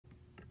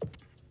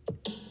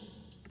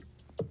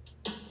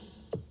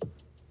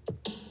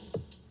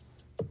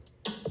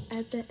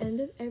At the end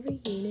of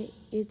every unit,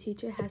 your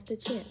teacher has the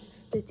chance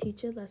to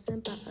teach a lesson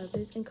by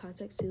others in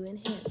context to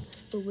enhance.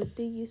 But what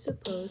do you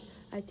suppose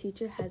our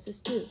teacher has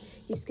us do?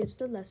 He skips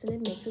the lesson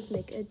and makes us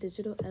make a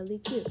digital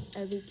LEQ.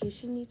 LEQ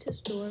should need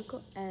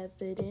historical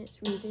evidence,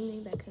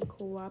 reasoning that can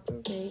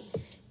cooperate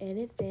and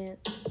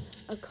advance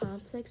a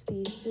complex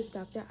thesis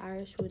Dr.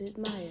 Irish would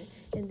admire.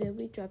 And then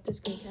we drop the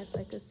screencast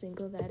like a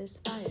single that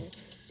is fire.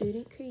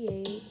 Student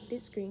created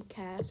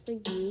screencast for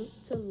you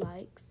to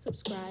like,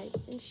 subscribe,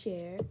 and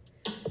share.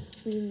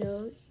 We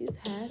know you've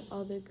had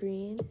all the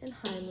green and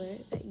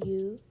Heimler that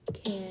you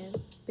can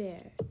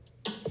bear.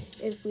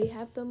 If we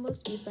have the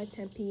most views by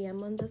 10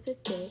 p.m. on the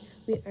 5th day,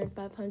 we earn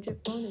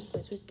 500 bonus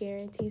points with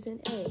guarantees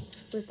an A.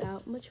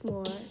 Without much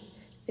more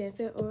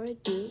fanfare or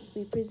ado,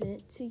 we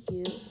present to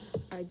you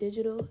our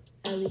digital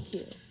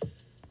LEQ.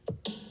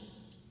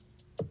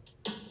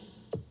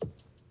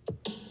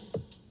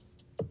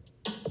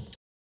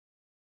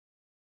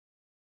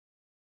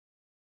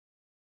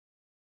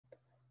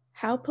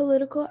 How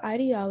Political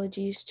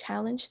Ideologies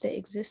Challenge the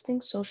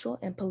Existing Social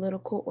and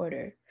Political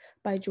Order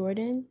by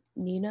Jordan,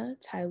 Nina,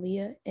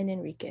 Tylea, and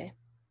Enrique.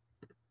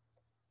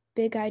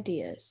 Big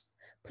ideas.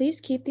 Please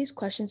keep these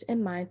questions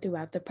in mind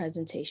throughout the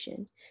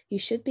presentation. You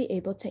should be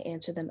able to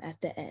answer them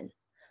at the end.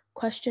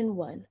 Question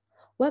 1.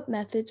 What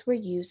methods were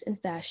used in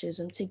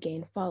fascism to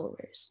gain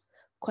followers?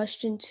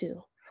 Question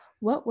 2.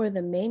 What were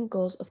the main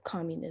goals of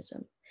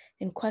communism?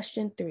 And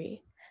question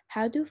 3.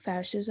 How do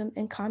fascism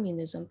and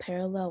communism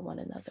parallel one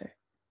another?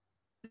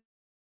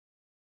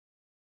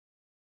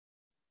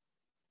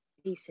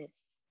 Thesis.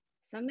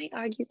 Some may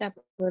argue that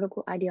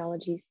political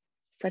ideologies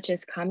such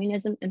as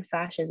communism and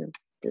fascism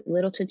did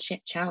little to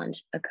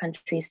challenge a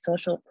country's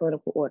social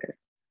political order.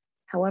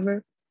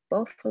 However,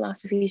 both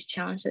philosophies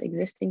challenge the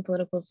existing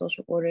political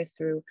social order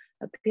through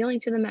appealing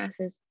to the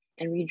masses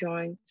and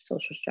redrawing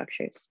social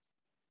structures.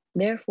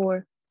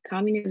 Therefore,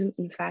 communism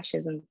and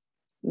fascism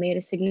made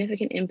a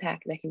significant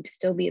impact that can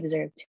still be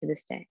observed to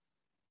this day.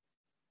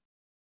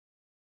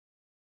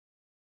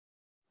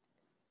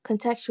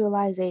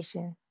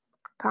 Contextualization.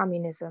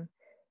 Communism.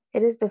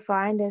 It is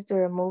defined as the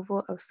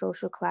removal of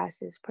social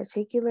classes,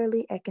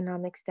 particularly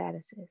economic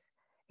statuses.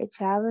 It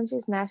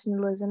challenges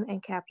nationalism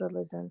and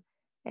capitalism,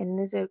 and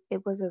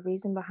it was a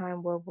reason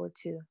behind World War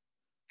II.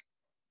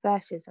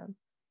 Fascism.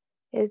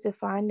 It is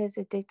defined as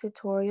a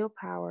dictatorial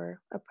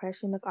power,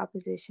 oppression of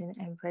opposition,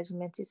 and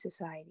regimented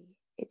society.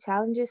 It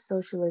challenges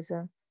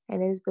socialism,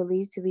 and it is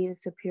believed to be the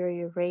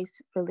superior race,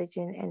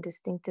 religion, and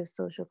distinctive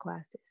social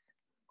classes.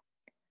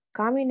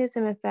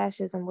 Communism and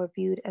fascism were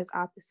viewed as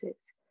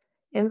opposites,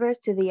 inverse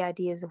to the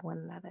ideas of one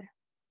another.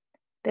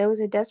 There was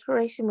a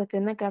desperation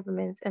within the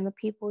governments and the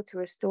people to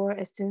restore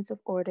a sense of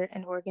order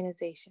and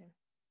organization.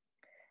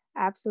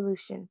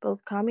 Absolution.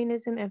 Both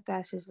communism and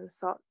fascism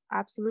sought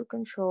absolute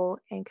control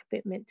and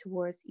commitment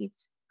towards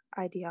each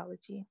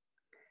ideology.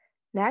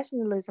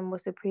 Nationalism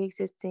was the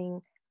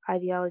pre-existing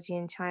ideology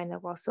in China,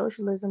 while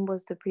socialism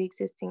was the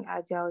pre-existing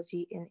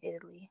ideology in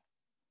Italy.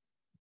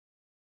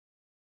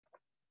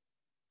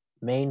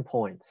 Main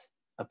points: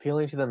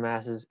 appealing to the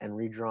masses and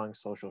redrawing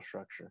social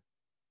structure.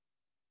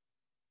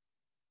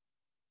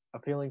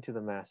 Appealing to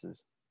the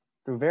masses.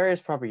 Through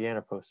various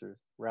propaganda posters,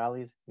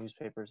 rallies,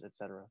 newspapers,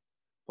 etc.,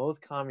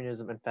 both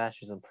communism and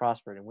fascism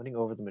prospered in winning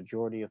over the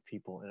majority of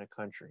people in a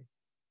country.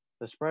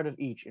 The spread of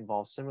each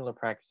involved similar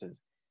practices,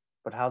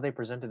 but how they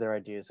presented their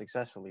ideas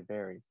successfully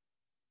varied.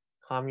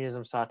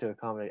 Communism sought to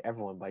accommodate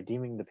everyone by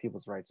deeming the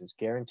people's rights as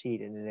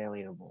guaranteed and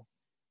inalienable,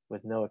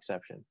 with no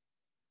exception.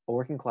 A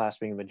working class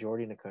being the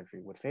majority in a country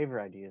would favor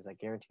ideas that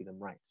guarantee them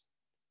rights.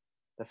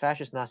 The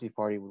fascist Nazi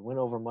Party would win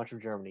over much of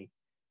Germany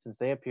since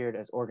they appeared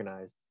as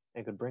organized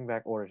and could bring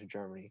back order to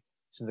Germany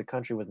since the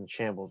country was in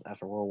shambles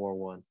after World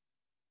War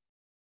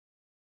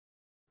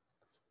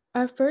I.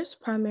 Our first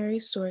primary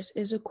source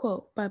is a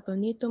quote by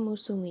Benito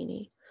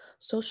Mussolini: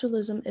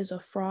 "Socialism is a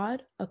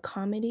fraud, a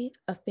comedy,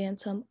 a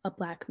phantom, a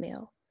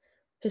blackmail."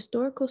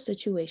 Historical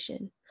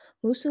situation.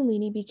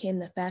 Mussolini became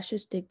the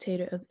fascist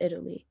dictator of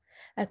Italy.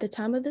 At the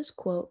time of this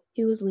quote,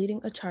 he was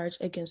leading a charge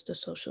against the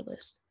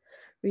socialists.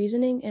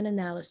 Reasoning and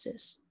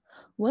analysis.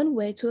 One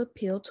way to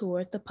appeal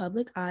toward the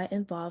public eye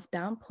involved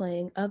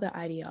downplaying other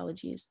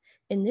ideologies,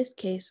 in this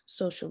case,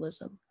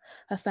 socialism.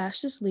 A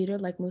fascist leader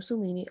like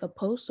Mussolini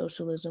opposed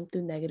socialism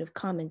through negative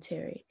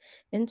commentary,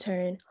 in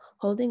turn,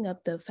 holding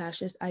up the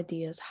fascist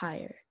ideas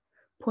higher.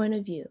 Point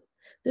of view.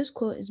 This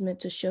quote is meant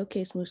to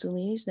showcase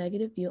Mussolini's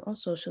negative view on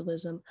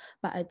socialism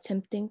by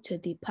attempting to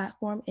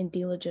deplatform and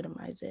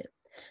delegitimize it,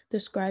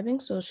 describing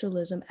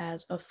socialism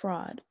as a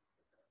fraud,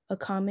 a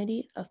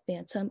comedy, a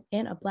phantom,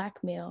 and a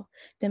blackmail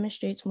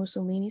demonstrates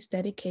Mussolini's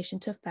dedication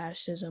to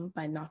fascism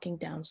by knocking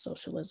down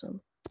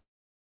socialism.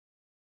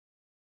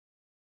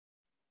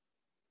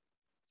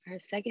 Our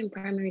second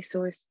primary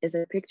source is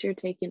a picture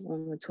taken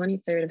on the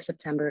 23rd of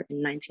September in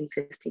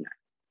 1969.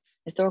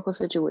 Historical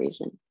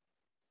situation.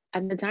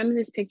 At the time of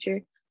this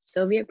picture,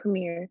 Soviet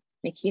Premier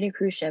Nikita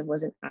Khrushchev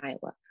was in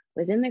Iowa.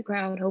 Within the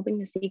crowd, hoping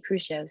to see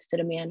Khrushchev, stood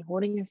a man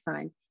holding a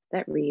sign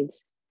that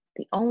reads,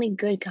 "The only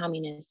good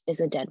communist is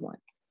a dead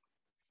one."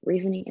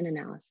 Reasoning and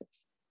analysis.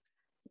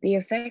 The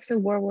effects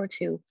of World War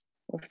II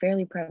were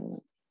fairly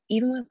prevalent.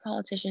 Even with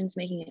politicians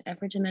making an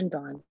effort to mend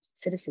bonds,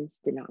 citizens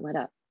did not let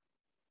up.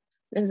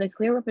 This is a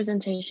clear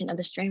representation of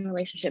the strained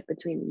relationship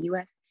between the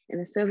US and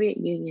the Soviet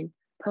Union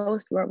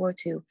post-World War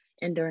II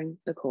and during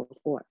the Cold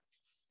War.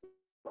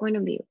 Point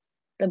of view.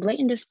 The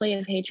blatant display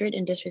of hatred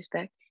and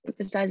disrespect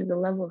emphasizes the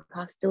level of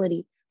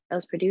hostility that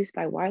was produced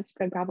by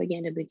widespread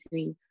propaganda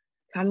between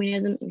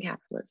communism and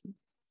capitalism.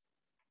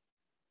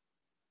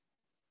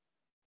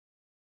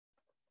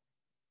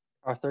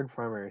 Our third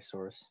primary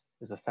source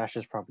is a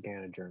fascist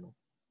propaganda journal.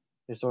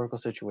 Historical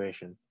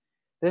situation.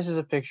 This is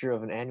a picture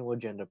of an annual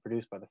agenda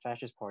produced by the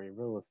Fascist Party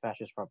riddled with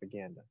fascist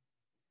propaganda.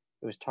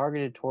 It was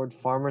targeted toward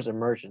farmers and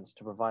merchants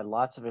to provide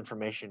lots of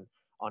information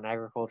on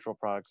agricultural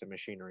products and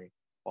machinery,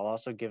 while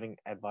also giving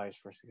advice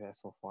for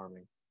successful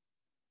farming.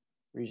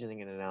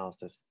 Reasoning and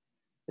analysis.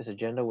 This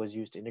agenda was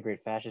used to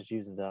integrate fascist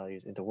views and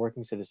values into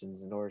working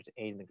citizens in order to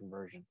aid in the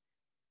conversion.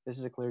 This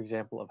is a clear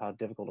example of how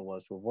difficult it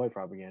was to avoid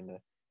propaganda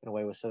in a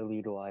way it was subtly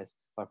utilized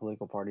by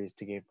political parties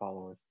to gain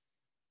followers.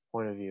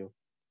 Point of view.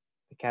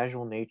 The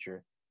casual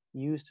nature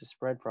used to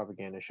spread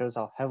propaganda shows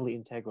how heavily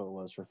integral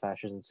it was for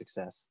fascism's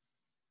success.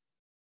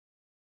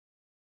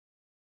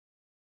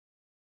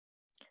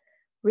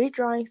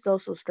 Redrawing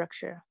social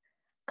structure.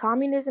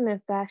 Communism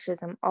and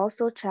fascism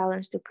also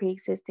challenged the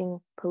pre-existing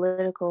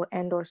political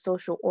and/or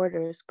social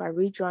orders by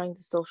redrawing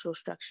the social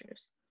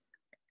structures.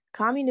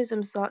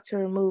 Communism sought to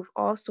remove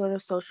all sort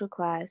of social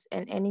class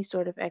and any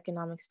sort of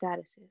economic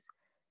statuses.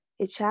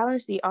 It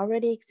challenged the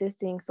already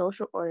existing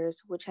social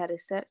orders which had a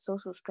set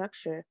social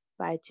structure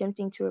by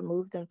attempting to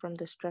remove them from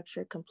the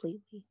structure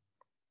completely.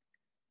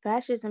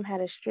 Fascism had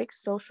a strict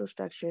social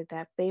structure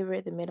that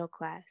favored the middle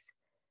class.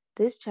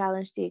 This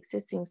challenged the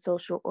existing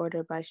social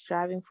order by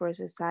striving for a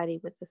society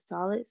with a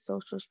solid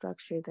social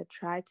structure that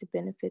tried to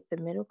benefit the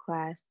middle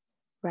class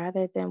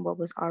rather than what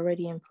was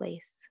already in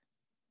place.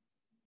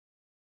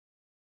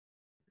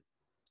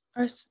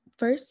 Our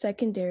first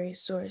secondary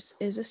source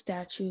is a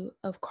statue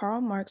of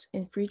Karl Marx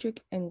and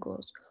Friedrich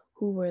Engels,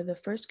 who were the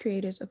first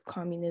creators of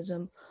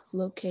communism,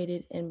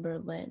 located in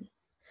Berlin.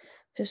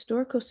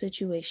 Historical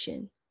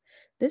situation.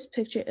 This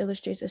picture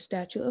illustrates a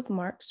statue of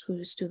Marx, who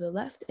is to the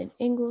left, and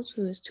Engels,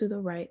 who is to the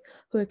right,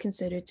 who are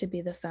considered to be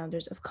the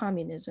founders of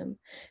communism,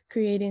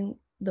 creating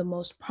the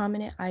most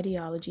prominent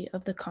ideology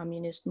of the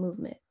communist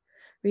movement.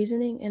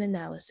 Reasoning and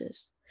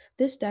analysis.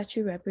 This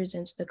statue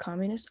represents the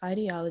communist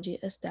ideology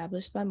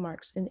established by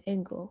Marx and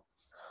Engels.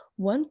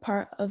 One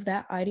part of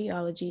that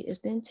ideology is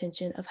the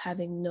intention of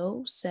having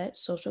no set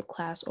social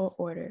class or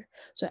order,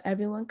 so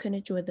everyone could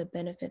enjoy the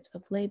benefits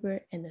of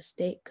labor and the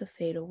state could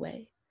fade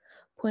away.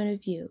 Point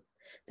of view.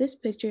 This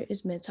picture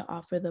is meant to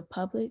offer the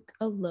public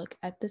a look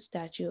at the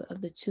statue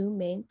of the two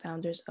main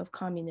founders of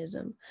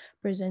communism,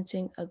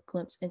 presenting a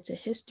glimpse into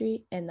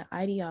history and the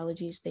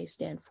ideologies they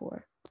stand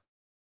for.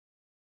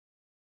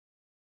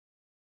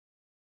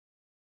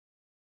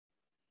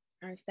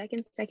 Our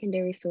second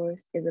secondary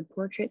source is a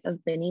portrait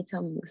of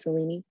Benito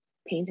Mussolini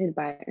painted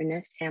by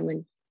Ernest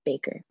Hamlin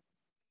Baker.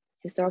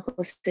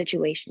 Historical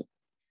situation.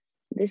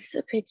 This is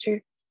a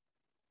picture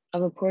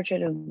of a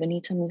portrait of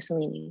Benito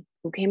Mussolini,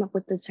 who came up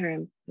with the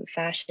term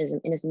fascism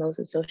and is most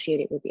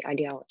associated with the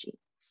ideology.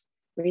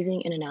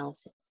 Reasoning and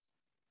analysis.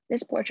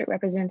 This portrait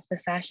represents the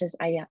fascist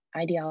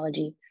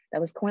ideology that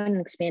was coined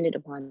and expanded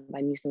upon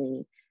by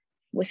Mussolini.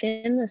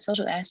 Within the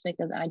social aspect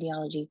of the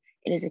ideology,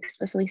 it is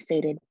explicitly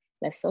stated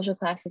that social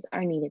classes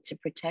are needed to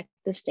protect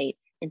the state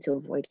and to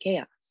avoid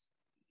chaos.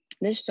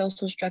 This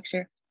social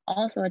structure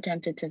also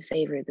attempted to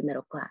favor the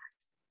middle class.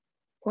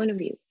 Point of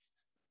view.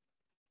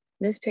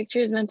 This picture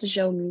is meant to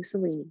show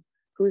Mussolini,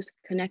 who is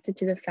connected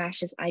to the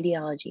fascist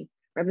ideology,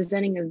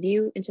 representing a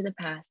view into the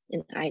past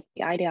and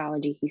the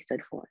ideology he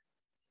stood for.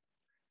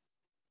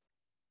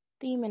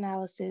 Theme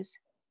analysis.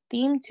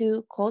 Theme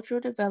 2,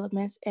 cultural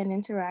developments and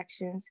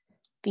interactions.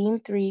 Theme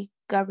 3,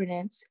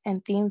 governance.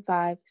 And Theme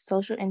 5,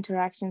 social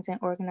interactions and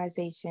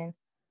organization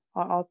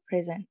are all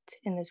present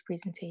in this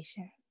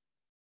presentation.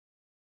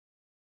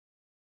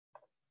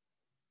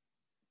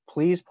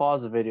 Please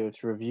pause the video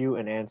to review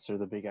and answer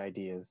the big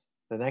ideas.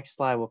 The next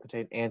slide will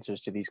contain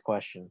answers to these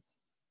questions.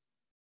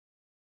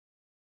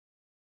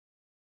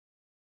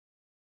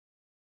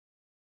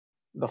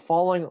 The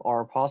following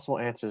are possible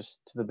answers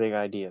to the big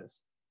ideas.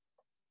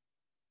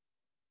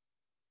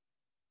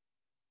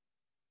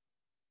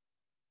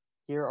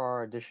 Here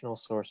are additional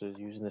sources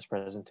used in this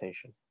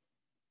presentation.